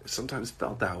 I sometimes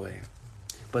felt that way,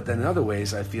 but then in other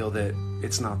ways I feel that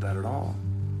it's not that at all,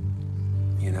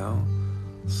 you know?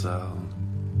 So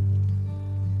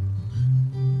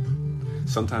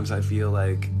sometimes I feel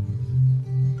like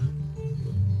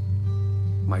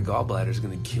my gallbladder's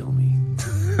gonna kill me.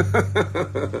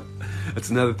 That's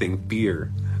another thing,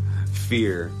 fear.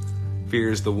 Fear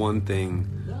is the one thing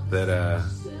that,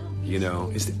 you know,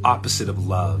 is the opposite of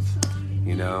love,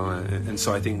 you know? And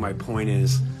so I think my point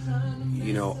is,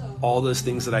 you know, all those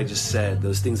things that I just said,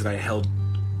 those things that I held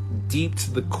deep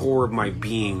to the core of my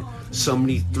being,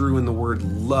 somebody threw in the word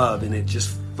love, and it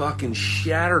just fucking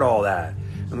shattered all that.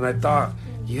 And I thought,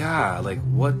 yeah, like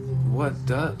what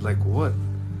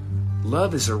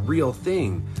love is a real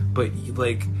thing, but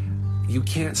like you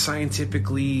can't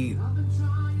scientifically,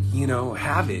 you know,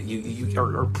 have it,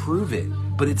 or prove it,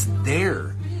 but it's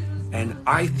there. And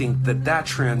I think that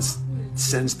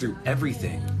transcends through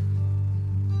everything,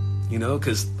 you know,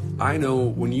 because I know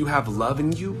when you have love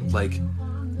in you, like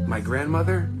my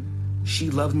grandmother, she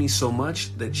loved me so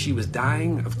much that she was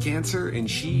dying of cancer, and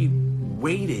she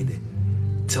waited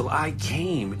till I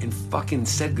came and fucking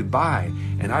said goodbye.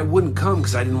 And I wouldn't come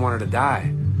because I didn't want her to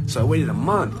die. So I waited a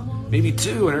month, maybe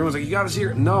 2, and everyone's like, you gotta see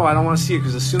her. No, I don't want to see her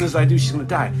because as soon as I do, she's gonna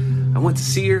die. I went to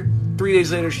see her. 3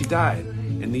 days later, she died.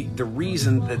 And the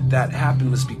reason that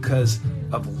happened was because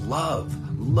of love.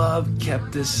 Love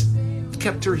kept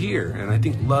her here. And I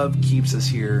think love keeps us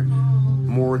here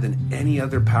more than any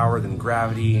other power, than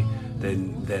gravity,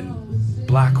 than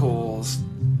black holes,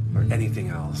 or anything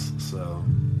else. So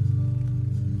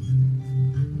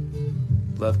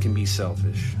love can be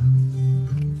selfish,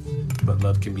 but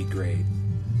love can be great.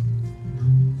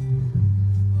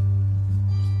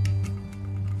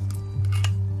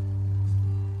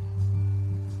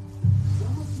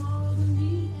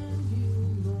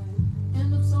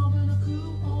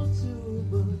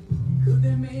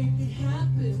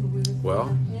 Well,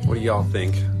 what do y'all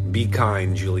think? Be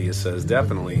kind, Julia says.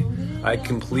 Definitely. I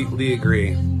completely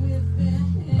agree.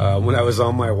 When I was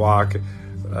on my walk,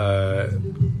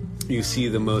 you see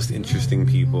the most interesting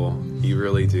people. You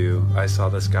really do. I saw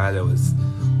this guy that was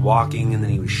walking, and then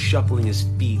he was shuffling his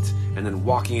feet, and then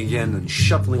walking again and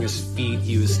shuffling his feet.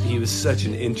 He was such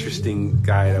an interesting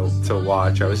guy to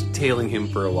watch. I was tailing him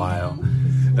for a while.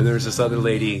 And there was this other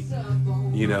lady,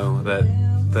 you know, that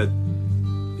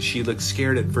she looked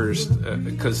scared at first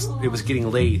because it was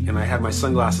getting late, and I had my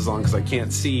sunglasses on because I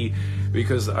can't see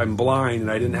because I'm blind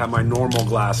and I didn't have my normal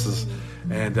glasses.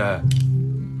 And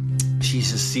she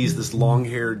just sees this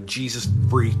long-haired Jesus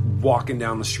freak walking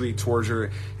down the street towards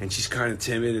her, and she's kind of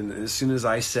timid. And as soon as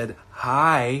I said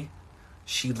hi,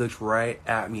 she looked right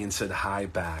at me and said hi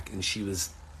back. And she was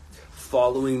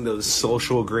following those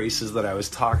social graces that I was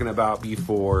talking about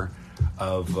before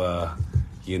of,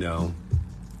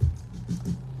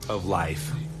 of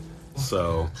life.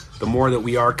 So the more that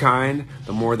we are kind,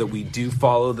 the more that we do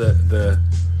follow the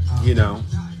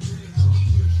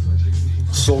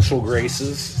social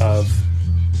graces of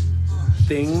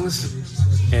things,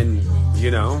 and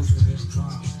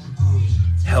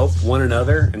help one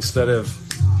another instead of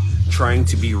trying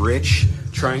to be rich,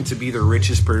 trying to be the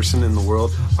richest person in the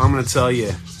world. I'm going to tell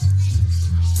you,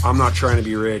 I'm not trying to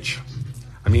be rich.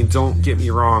 I mean, don't get me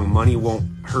wrong, money won't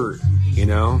hurt,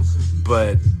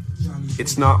 but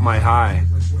it's not my high.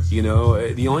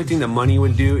 The only thing that money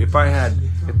would do, if I had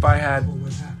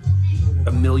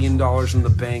 $1 million in the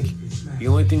bank, the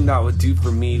only thing that would do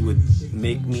for me would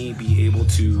make me be able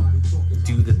to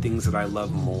do the things that I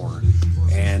love more.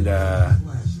 And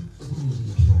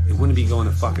it wouldn't be going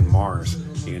to fucking Mars,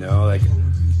 like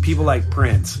people like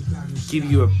Prince. Give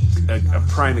you a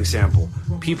prime example.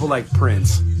 People like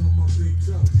Prince.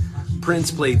 Prince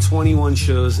played 21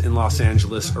 shows in Los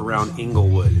Angeles around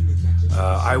Inglewood.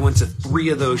 I went to 3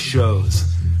 of those shows.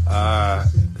 I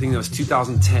think that was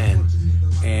 2010.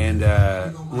 And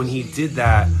when he did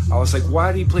that, I was like,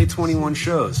 why did he play 21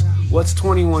 shows? What's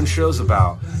 21 shows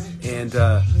about? And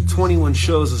 21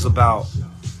 shows is about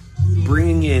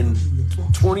bringing in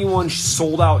 21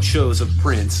 sold-out shows of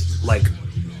Prince, like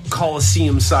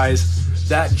Coliseum size.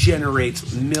 That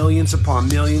generates millions upon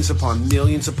millions upon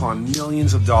millions upon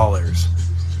millions of dollars.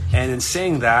 And in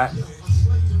saying that,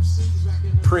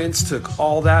 Prince took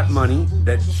all that money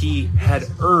that he had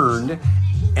earned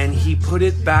and he put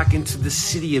it back into the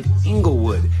city of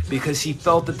Inglewood because he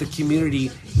felt that the community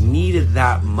needed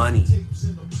that money.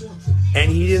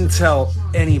 And he didn't tell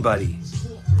anybody.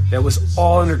 That was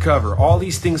all undercover. All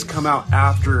these things come out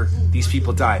after these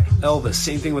people die. Elvis,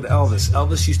 same thing with Elvis.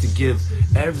 Elvis used to give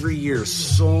every year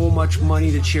so much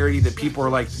money to charity that people are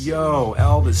like, yo,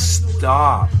 Elvis,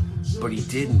 stop. But he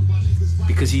didn't,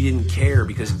 because he didn't care,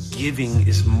 because giving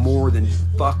is more than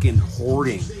fucking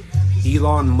hoarding.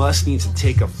 Elon Musk needs to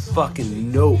take a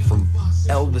fucking note from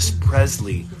Elvis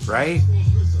Presley, right?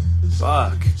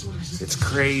 Fuck. It's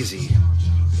crazy.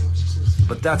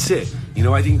 But that's it.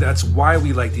 I think that's why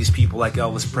we like these people like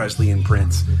Elvis Presley and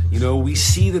Prince. We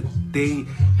see that they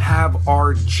have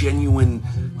our genuine,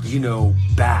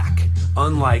 back.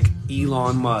 Unlike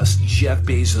Elon Musk, Jeff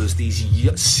Bezos, these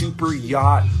super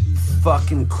yacht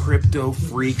fucking crypto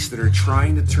freaks that are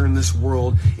trying to turn this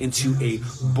world into a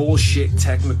bullshit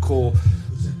technical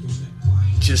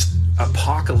just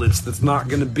apocalypse that's not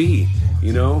going to be.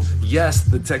 Yes,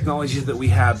 the technology that we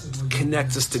have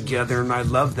connects us together, and I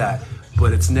love that.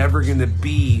 But it's never going to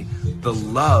be the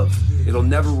love. It'll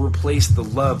never replace the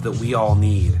love that we all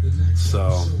need.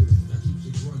 So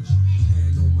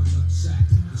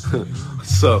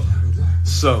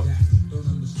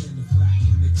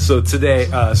today,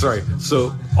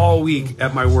 so all week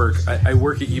at my work, I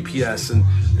work at UPS, and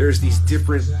there's these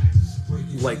different,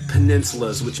 like,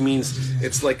 peninsulas, which means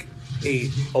it's like a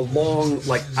long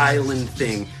like island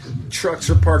thing. Trucks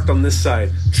are parked on this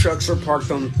side. Trucks are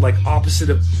parked on like opposite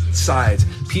of sides.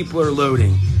 People are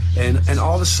loading. And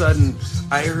all of a sudden,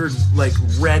 I heard like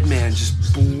Redman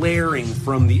just blaring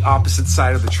from the opposite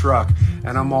side of the truck.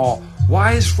 And I'm all,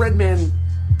 why is Redman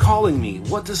calling me?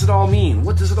 What does it all mean?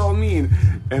 What does it all mean?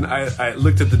 And I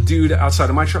looked at the dude outside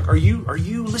of my truck. Are you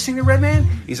listening to Redman?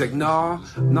 He's like, no,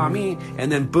 not me.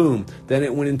 And then boom, then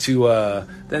it went into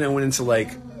like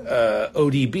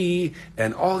ODB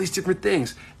and all these different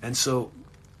things. And so,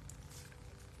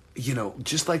 you know,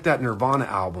 just like that Nirvana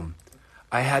album,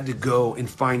 I had to go and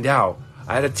find out.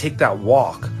 I had to take that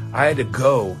walk. I had to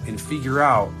go and figure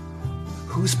out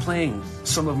who's playing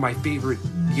some of my favorite,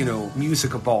 you know,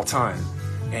 music of all time.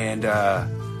 And I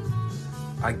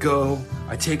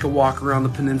take a walk around the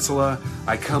peninsula.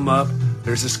 I come up,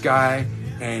 there's this guy,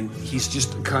 and he's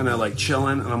just kind of like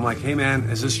chilling. And I'm like, hey man,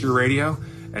 is this your radio?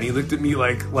 And he looked at me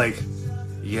like,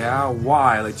 yeah,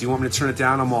 why? Like, do you want me to turn it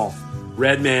down? I'm all,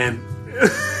 Redman.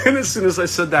 And as soon as I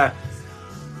said that,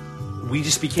 we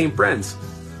just became friends.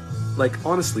 Like,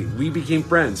 honestly, we became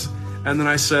friends. And then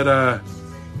I said,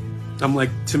 I'm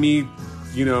like, to me,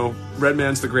 you know,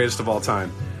 Redman's the greatest of all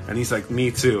time. And he's like,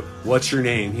 me too. What's your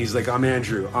name? He's like, I'm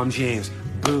Andrew. I'm James.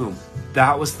 Boom.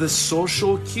 That was the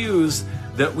social cues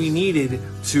that we needed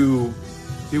to,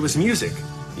 it was music,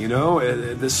 you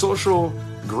know, the social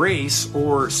grace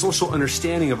or social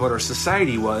understanding of what our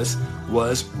society was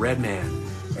Redman.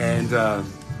 And,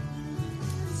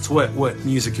 it's what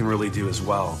music can really do as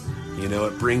well. You know,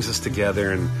 it brings us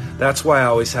together, and that's why I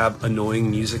always have annoying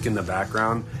music in the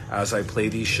background as I play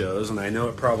these shows. And I know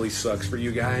it probably sucks for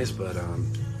you guys, but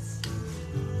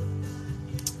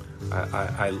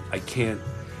I can't,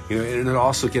 you know, and it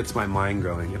also gets my mind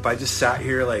going. If I just sat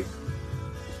here like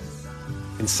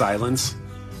in silence,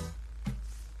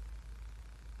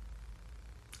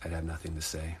 I'd have nothing to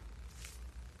say.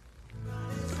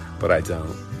 But I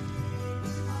don't.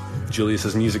 Julia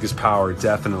says music is power,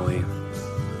 definitely.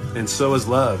 And so is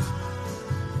love.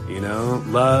 You know,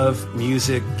 love,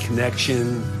 music,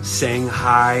 connection, saying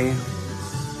hi,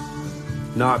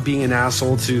 not being an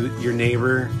asshole to your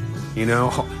neighbor, you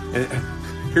know. And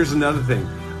here's another thing.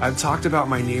 I've talked about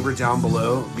my neighbor down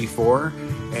below before,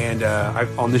 and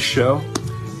on this show,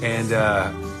 and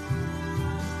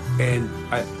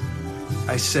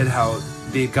I said how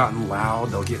they've gotten loud.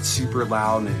 They'll get super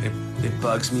loud, and it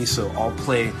bugs me. So I'll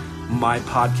play my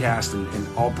podcast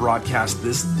and I'll broadcast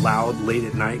this loud late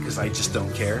at night because I just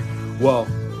don't care. Well,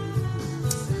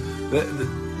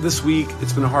 this week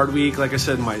it's been a hard week. Like I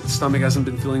said, my stomach hasn't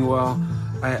been feeling well.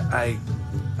 I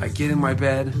get in my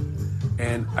bed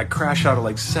and I crash out at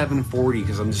like 7:40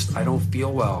 because I don't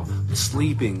feel well. I'm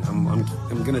sleeping.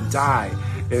 I'm gonna die.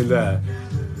 And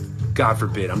God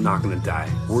forbid, I'm not gonna die.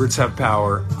 Words have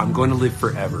power. I'm going to live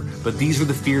forever. But these are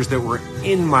the fears that were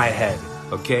in my head.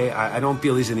 Okay, I don't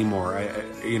feel these anymore.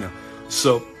 You know,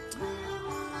 so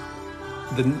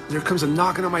there comes a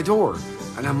knocking on my door,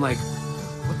 and I'm like,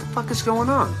 what the fuck is going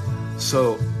on?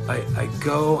 So I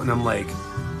go, and I'm like,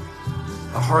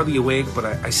 I'm hardly awake, but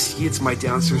I see it's my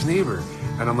downstairs neighbor,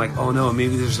 and I'm like, oh no,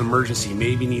 maybe there's an emergency,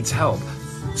 maybe he needs help.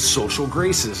 Social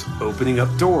graces, opening up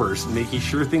doors, making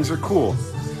sure things are cool.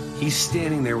 He's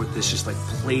standing there with this just like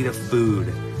plate of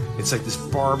food. It's like this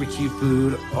barbecue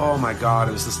food. Oh my God,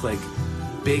 it was this like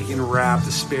bacon wrapped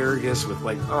asparagus with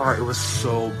like, oh, it was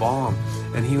so bomb.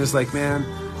 And he was like, man,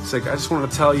 it's like, I just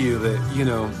want to tell you that, you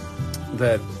know,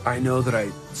 that I know that I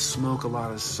smoke a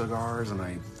lot of cigars and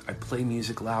I play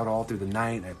music loud all through the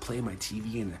night. I play my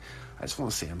TV and I just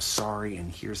want to say I'm sorry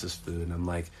and here's this food. And I'm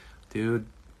like, dude,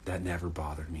 that never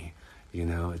bothered me. You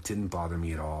know, it didn't bother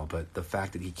me at all. But the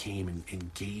fact that he came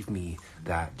and gave me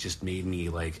that just made me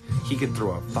like, he could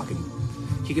throw a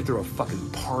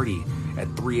fucking party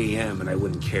at 3 a.m. and I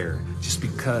wouldn't care just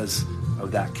because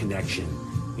of that connection,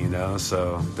 you know?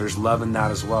 So there's love in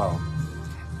that as well.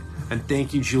 And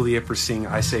thank you, Julia, for saying,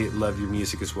 I say love your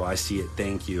music as well. I see it.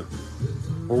 Thank you.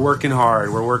 We're working hard.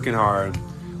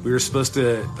 We were supposed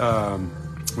to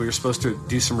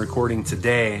do some recording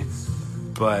today,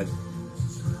 but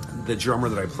the drummer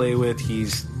that I play with,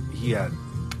 his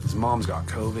mom's got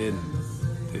COVID.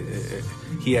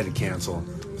 He had to cancel.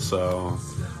 So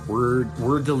we're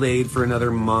delayed for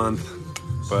another month,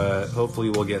 but hopefully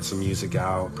we'll get some music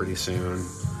out pretty soon.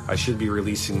 I should be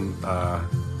releasing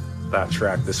that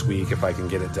track this week if I can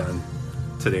get it done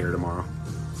today or tomorrow.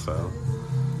 So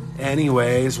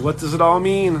anyways, what does it all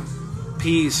mean?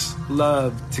 Peace,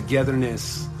 love,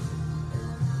 togetherness.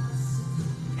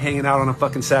 Hanging out on a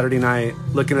fucking Saturday night,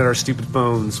 looking at our stupid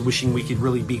phones, wishing we could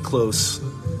really be close.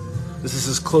 This is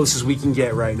as close as we can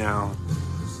get right now.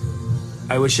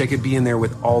 I wish I could be in there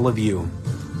with all of you.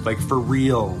 Like, for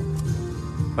real.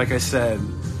 Like I said,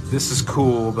 this is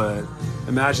cool, but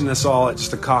imagine us all at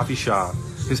just a coffee shop.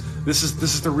 Because this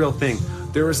is the real thing.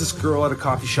 There was this girl at a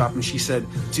coffee shop and she said,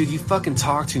 dude, you fucking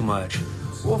talk too much.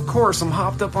 Well, of course, I'm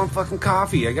hopped up on fucking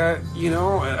coffee. I got,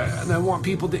 and I want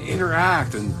people to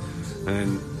interact. And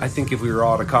I think if we were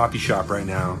all at a coffee shop right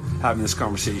now having this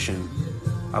conversation,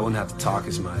 I wouldn't have to talk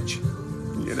as much,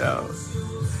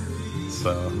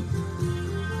 So...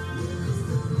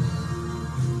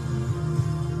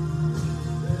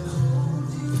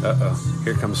 Uh-oh,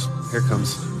 here comes.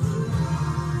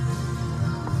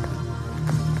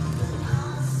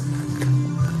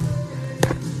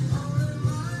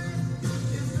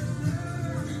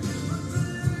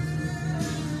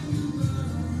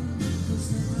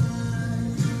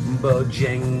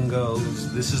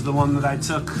 Bojangles. This is the one that I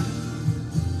took.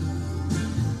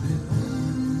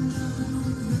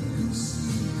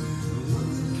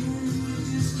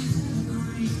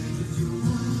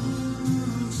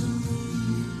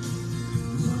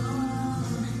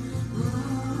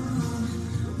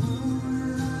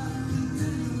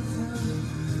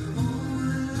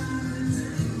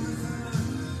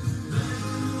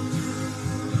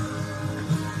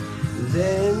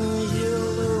 Then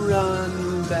you'll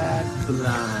run back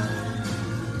blind.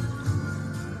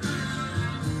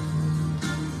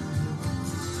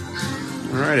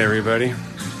 All right, everybody.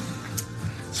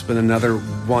 It's been another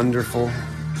wonderful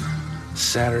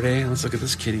Saturday. Let's look at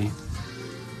this kitty.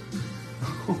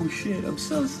 Oh shit, I'm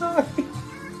so sorry.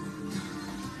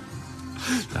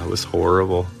 That was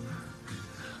horrible.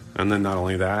 And then not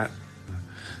only that,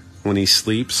 when he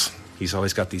sleeps, he's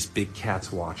always got these big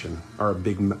cats watching, or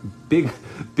big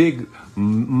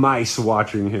mice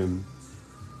watching him.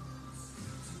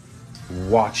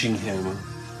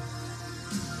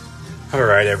 All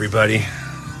right, everybody.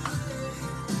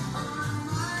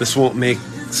 This won't make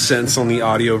sense on the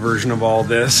audio version of all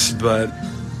this, but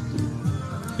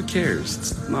who cares?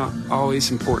 It's not always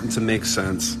important to make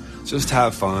sense. Just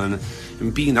have fun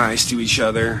and be nice to each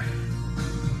other.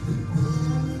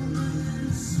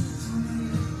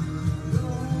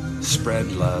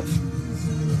 Spread love.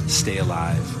 Stay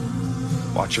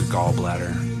alive. Watch your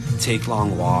gallbladder. Take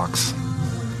long walks.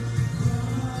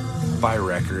 Buy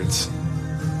records.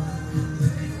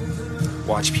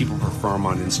 Watch people perform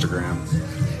on Instagram.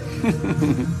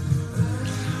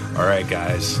 All right,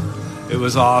 guys. It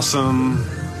was awesome.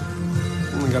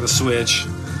 I got to switch.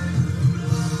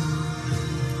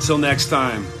 Till next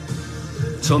time.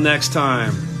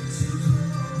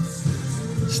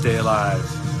 Stay alive.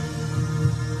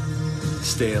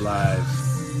 Stay alive.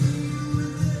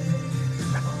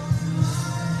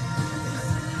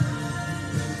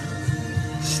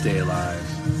 Stay alive.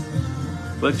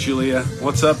 Look, Julia,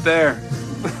 what's up there?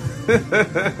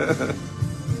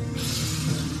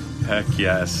 Heck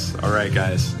yes. All right,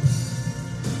 guys.